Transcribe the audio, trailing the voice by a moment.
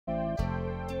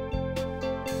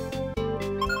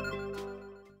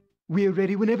We're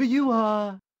ready whenever you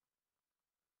are.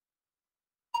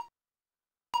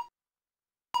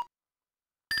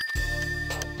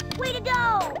 Way to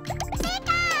go!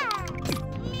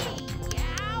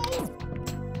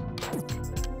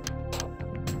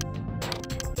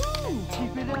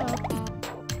 Keep it up.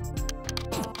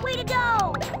 Way to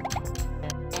go!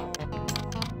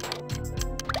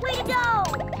 Way to go!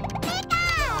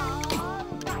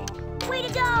 Way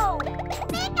to go!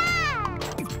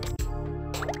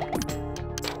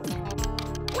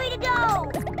 Way to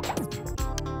go!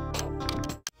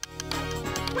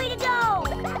 Way to go!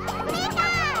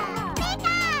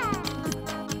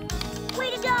 Way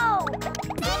to go!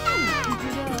 Keep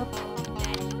it up.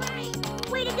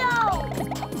 Way to go!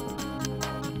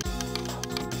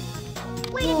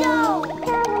 Way to go!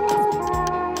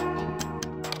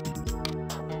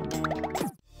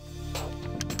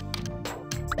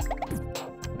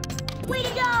 Way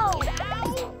to go!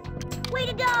 Way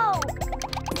to go!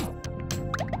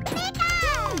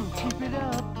 Keep it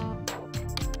up.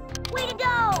 Way to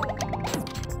go!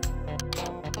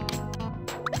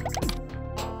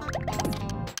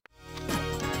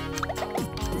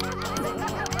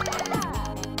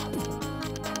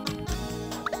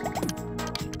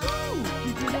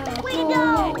 Keep it up. Way to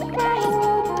go!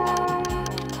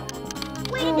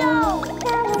 Way to go!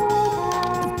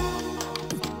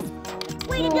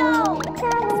 Way to go!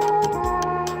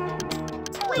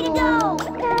 Way to go!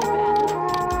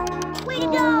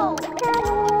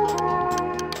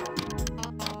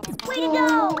 Way to go! Way to go!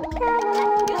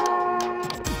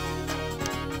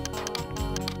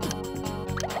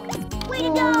 Way to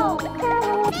go!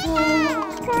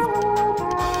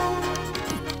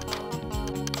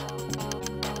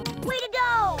 Way to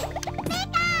go!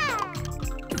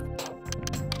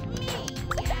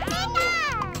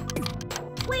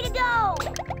 Way to go!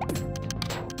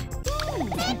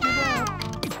 Keep it up.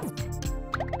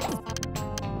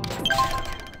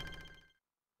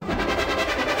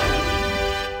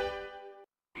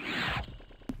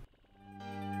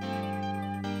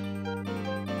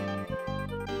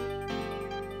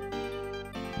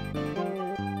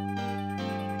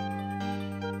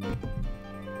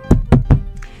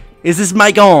 Is this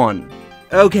mic on?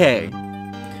 Okay.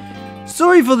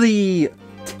 Sorry for the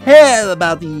tell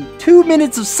about the 2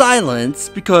 minutes of silence,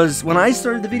 because when I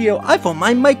started the video, I thought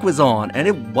my mic was on, and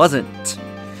it wasn't.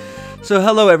 So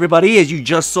hello everybody, as you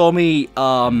just saw me,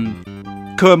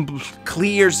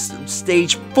 clear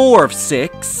stage 4 of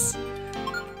 6.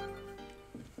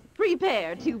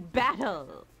 Prepare to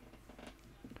battle.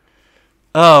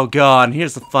 Oh god, and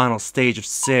here's the final stage of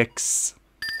 6.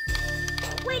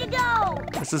 Way to go!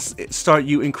 Let's just start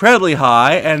you incredibly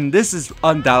high, and this is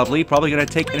undoubtedly probably gonna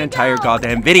take an entire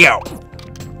goddamn video. Keep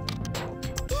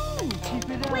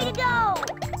it up. Way to go!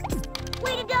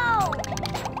 Way to go!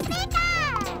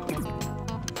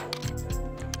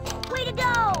 Way to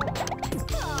go!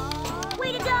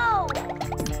 Way to go!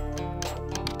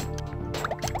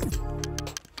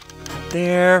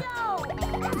 There.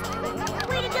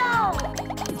 Way to go!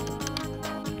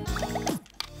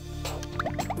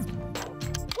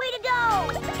 Way to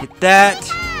go! Get that.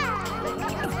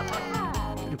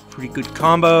 A pretty good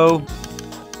combo.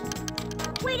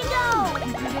 Way to go!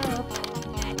 Keep it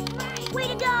up. Way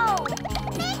to go!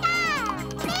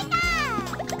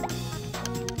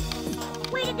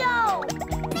 Way to go!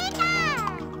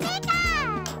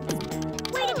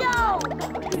 Way to go!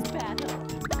 Good battle.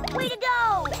 Way to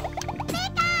go!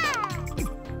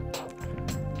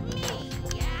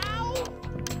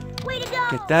 Way to go!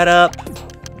 Get that up.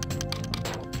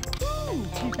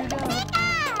 Keep it up.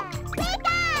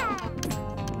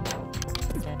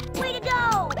 Way to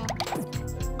go!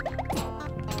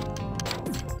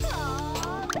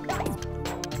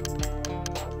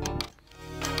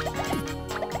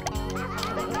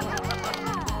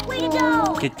 Way to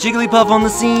go! Get Jigglypuff on the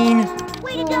scene.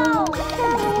 Way to go!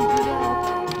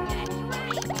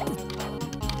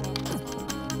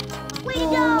 Way to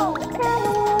go!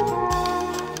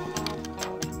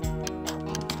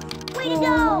 Way to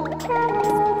go!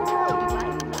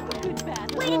 Good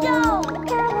battle. Way to go!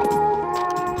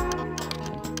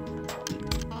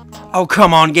 Oh,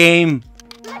 come on, game.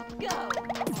 Let's go.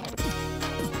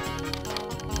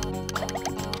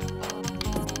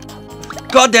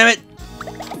 God damn it.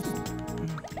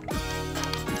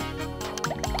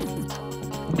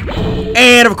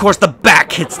 And of course the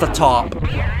back hits the top.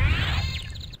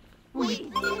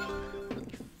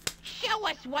 Show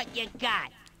us what you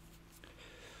got!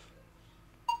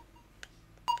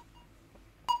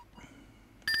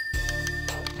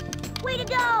 Way to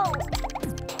go!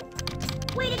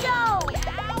 Way to go!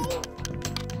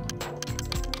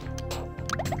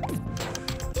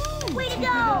 Way to Keep it go!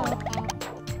 up.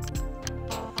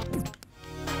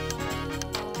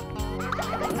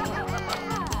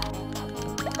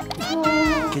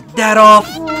 Get that off.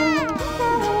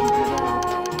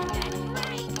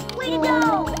 Way to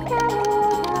go!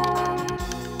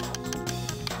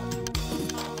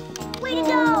 Way to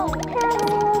go!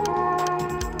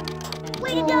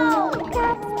 Way to go!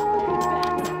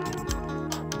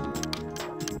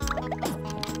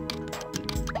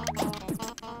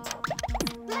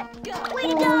 Let's go. Way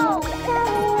to go!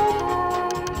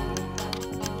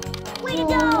 Way to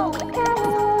go!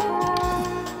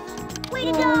 Way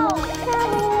to go!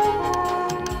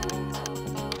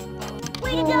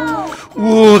 Way to go!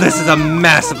 Ooh, this is a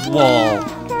massive wall.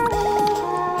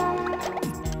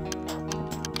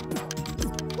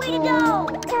 Way to go!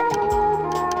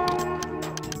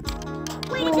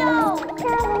 Way to go!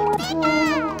 Aw.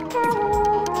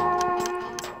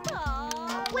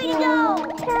 Way to go!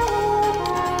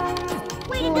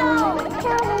 Way to go!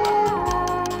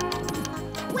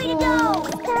 Way to go!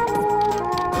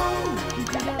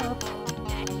 Keep it up.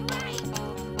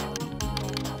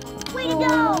 Way to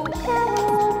go!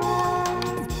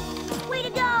 Way to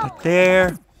go!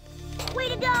 There. Way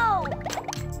to go!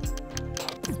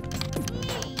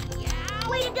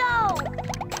 Way to go!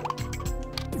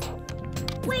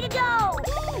 Way to go!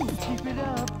 Keep it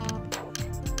up.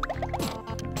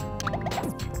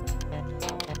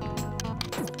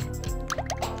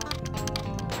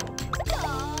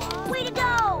 Way to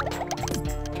go!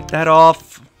 Get that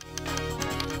off.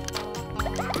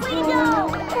 Way to go!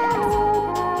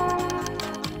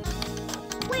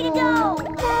 Way to go!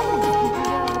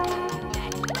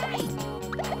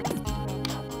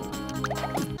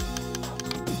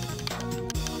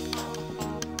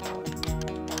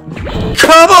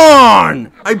 Come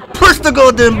on! I pushed the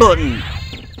goddamn button.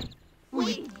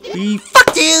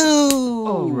 Fuck you!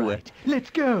 All right, let's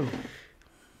go.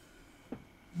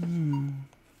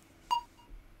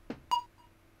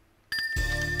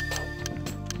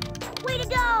 Way to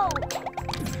go!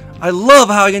 I love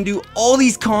how I can do all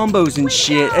these combos and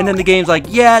shit, and then the game's like,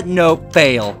 yeah, nope,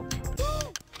 fail.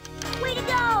 Way to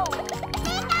go!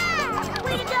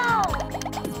 Way to go!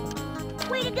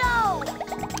 Way to go!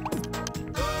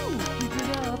 Keep it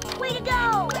up. Way to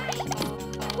go!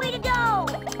 Way to go!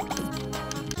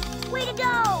 Way to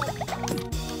go!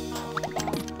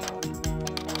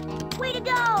 Way to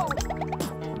go!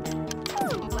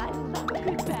 Ooh, I love a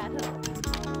good battle.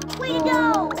 Way to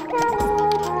go!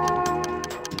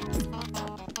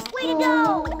 Way to go!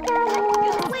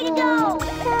 Way to go!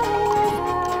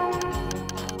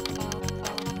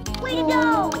 Way to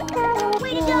go!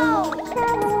 Way to go! Way to go!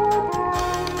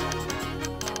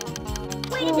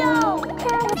 Way to go!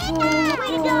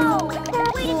 Way to go!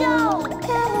 Way to go!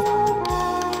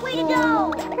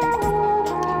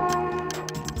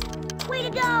 Way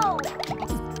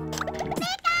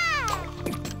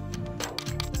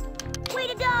to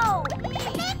go!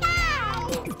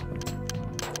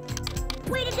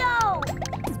 Way to go! Way to go!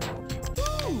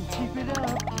 Keep it up.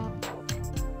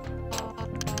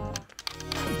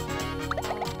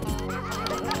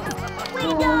 Way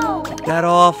to go! Get that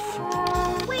off.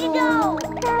 Way to go!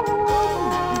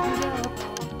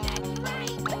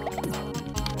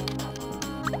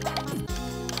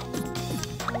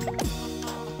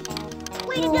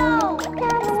 Way to go!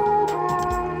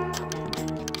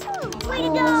 Way to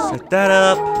go! Set that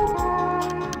up.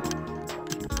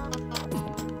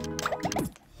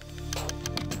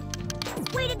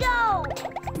 Way to go!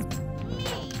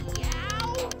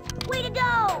 Way to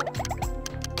go!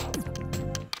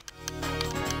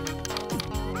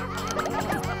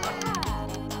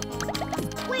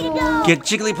 Way to go! Get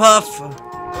Jigglypuff.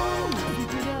 Keep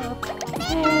it up.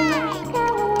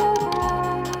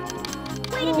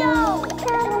 Way to go!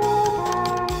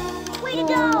 Way to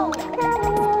go!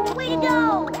 Way to go!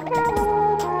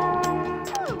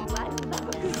 Ooh, I love a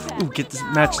good battle. Ooh, get this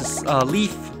match this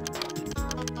leaf.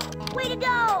 Way to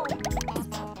go!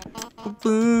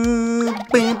 Boom,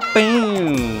 bam,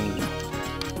 bam.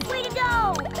 Way to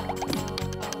go!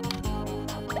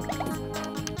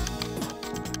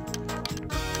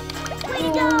 Way to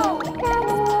go!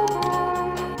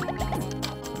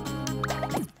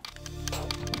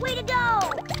 Way to go!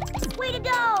 Way to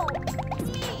go!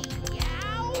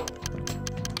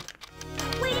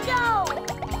 Way to go!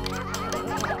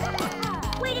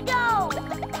 Way to go!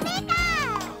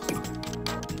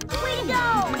 Way to go!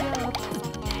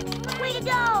 Way to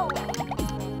go!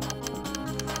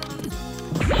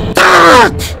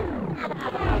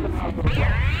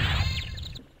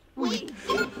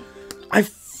 I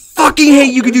fucking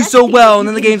hate you can do so well, and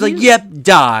then the game's like, yep,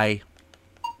 die.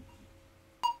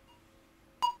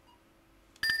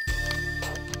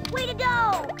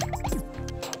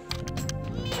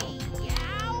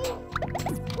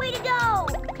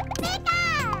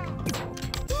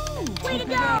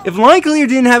 If Line Clear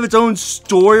didn't have its own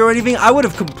story or anything, I would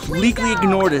have completely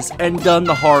ignored this and done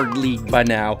the hard league by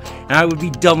now, and I would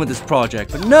be done with this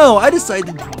project. But no, I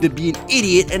decided to be an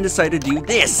idiot and decided to do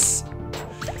this.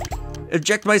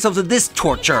 Eject myself to this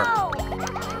torture.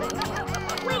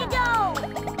 Way to go!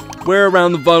 Where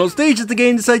around the final stages, the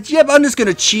game decides, yep, I'm just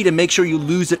gonna cheat and make sure you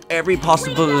lose at every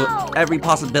possibility.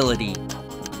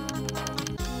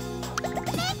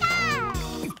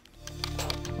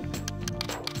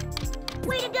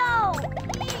 Way to go!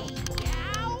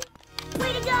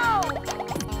 Way to go!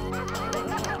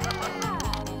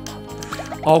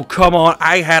 Oh, come on,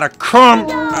 I had a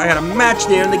match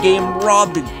there and the game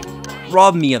robbed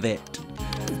me of it.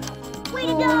 Way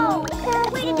to go!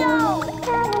 Way to go!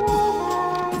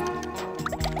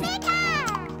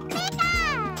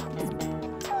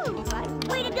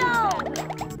 Way to go!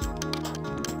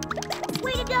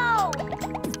 Way to go!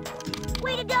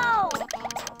 Way to go!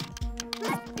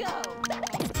 Let's go.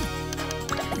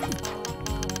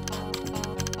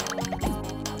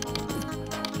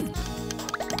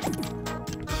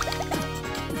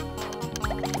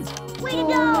 Way to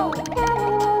go!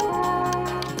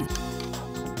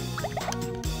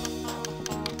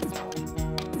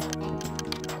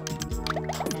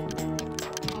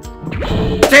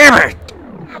 Damn it!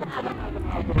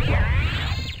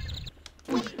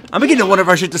 I'm beginning to wonder if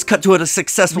I should just cut to a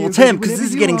successful attempt, because this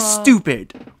is getting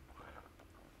stupid.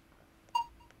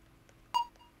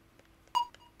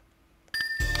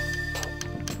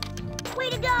 Way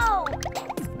to go!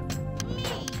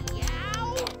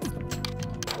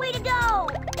 Way to go!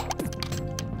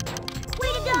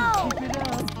 Way to go! Keep it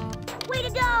up. Way to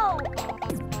go!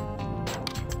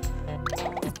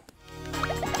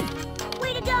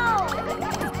 Way to go!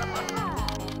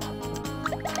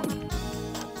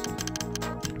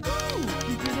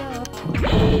 Keep it up.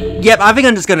 Yep, I think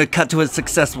I'm just gonna cut to a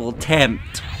successful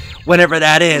attempt. Whenever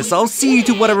that is. I'll see you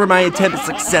to whatever my attempt is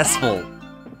successful.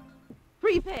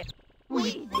 Prepare.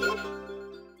 We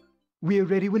We're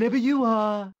ready whenever you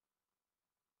are.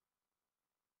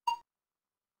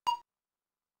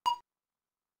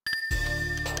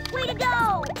 Way to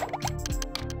go!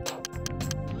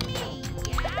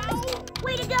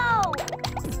 Way to go!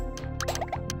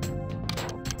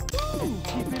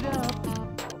 Keep it up.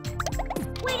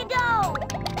 Way to go!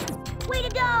 Way to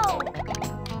go!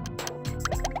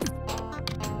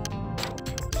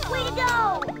 Way to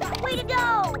go! Way to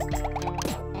go!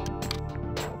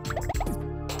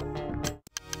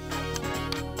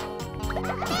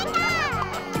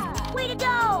 Way to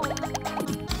go!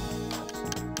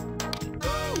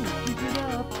 Keep it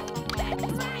up. That's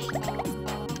right!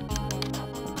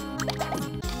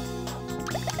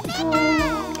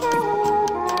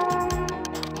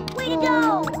 Way to go! Way to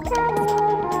go!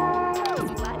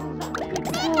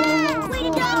 Way to go! Way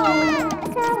to go!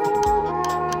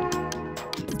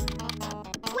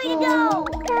 Way to go!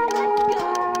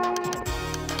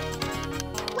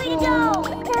 Way to go! Way to go!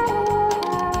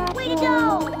 Way to go! Way to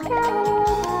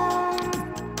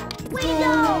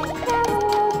go!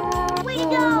 Way to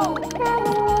go! Way to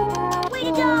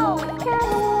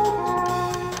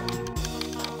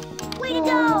go!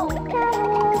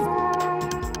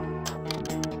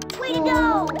 Way to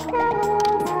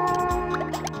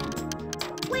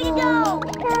go! Way to go!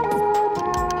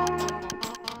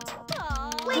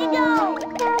 Way to go!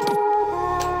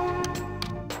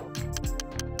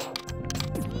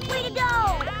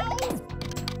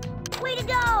 Way to go! Way to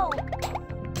go!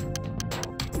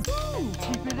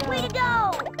 Keep it Way to up. go!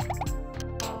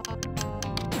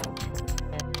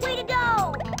 Way to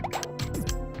go!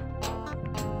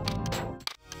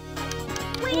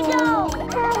 Way to go!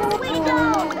 Way to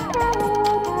go!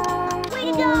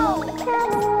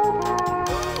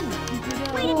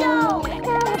 Way to go!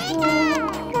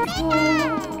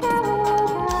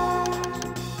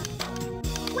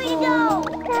 Way to go! Way to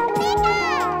go!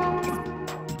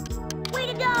 Way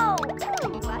to go!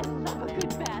 I love a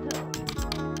good battle.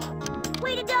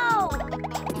 Way to go!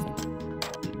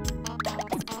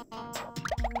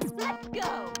 Let's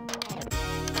go.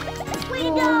 Way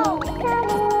to go!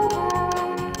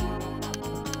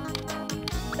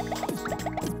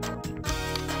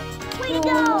 Way to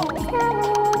go!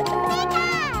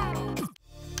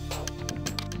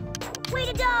 Way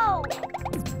to go!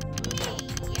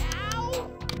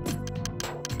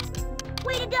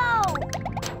 Way to go!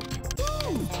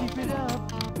 Keep it up.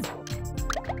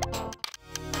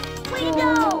 Way to go!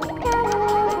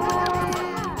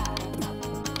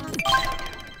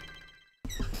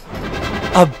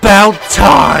 About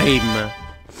time!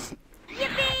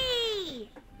 Yippee!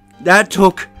 That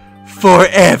took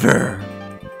forever.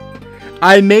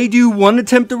 I may do one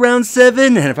attempt to round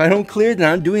 7, and if I don't clear it,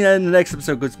 then I'm doing that in the next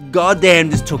episode, because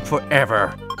goddamn, this took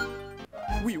forever.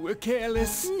 We were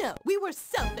careless. No, we were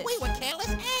selfish. We were careless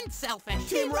and selfish.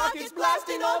 Team Rocket's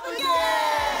blasting off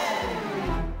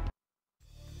again!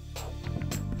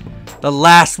 The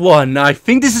last one. I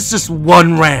think this is just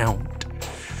one round.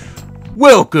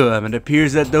 Welcome. It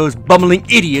appears that those bumbling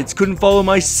idiots couldn't follow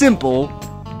my simple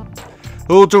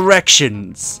little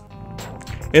directions.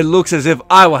 It looks as if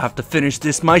I will have to finish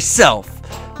this myself.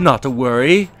 Not to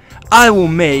worry. I will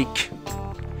make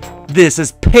this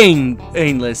as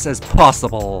painless as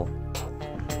possible.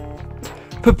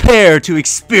 Prepare to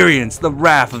experience the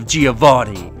wrath of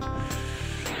Giovanni.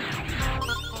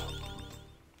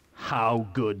 How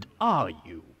good are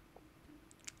you?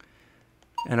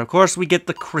 And of course we get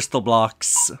the crystal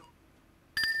blocks.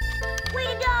 Way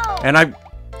to go! And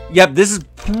yep, this is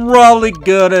probably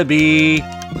gonna be...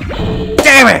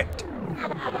 Damn it!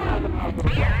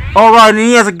 Alright, and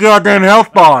he has a goddamn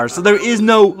health bar, so there is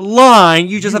no line,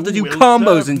 you just have to do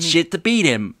combos and shit to beat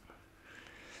him.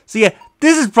 So yeah,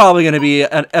 this is probably gonna be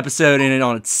an episode in and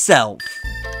on itself.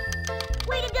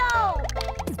 Way to go!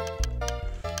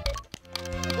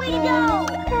 Way to go!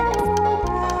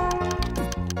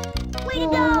 Way to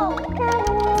go!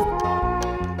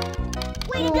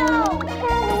 Way to go!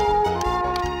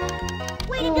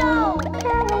 Way to go!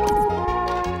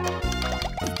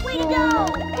 Way to go!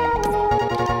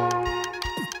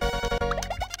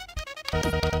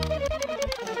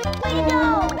 Way to go!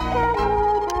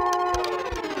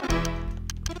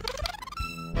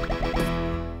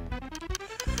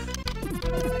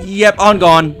 Yep, on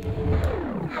gone.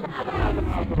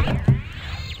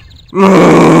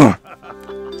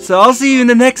 So I'll see you in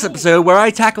the next episode where I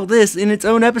tackle this in its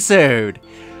own episode.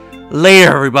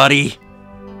 Later, everybody.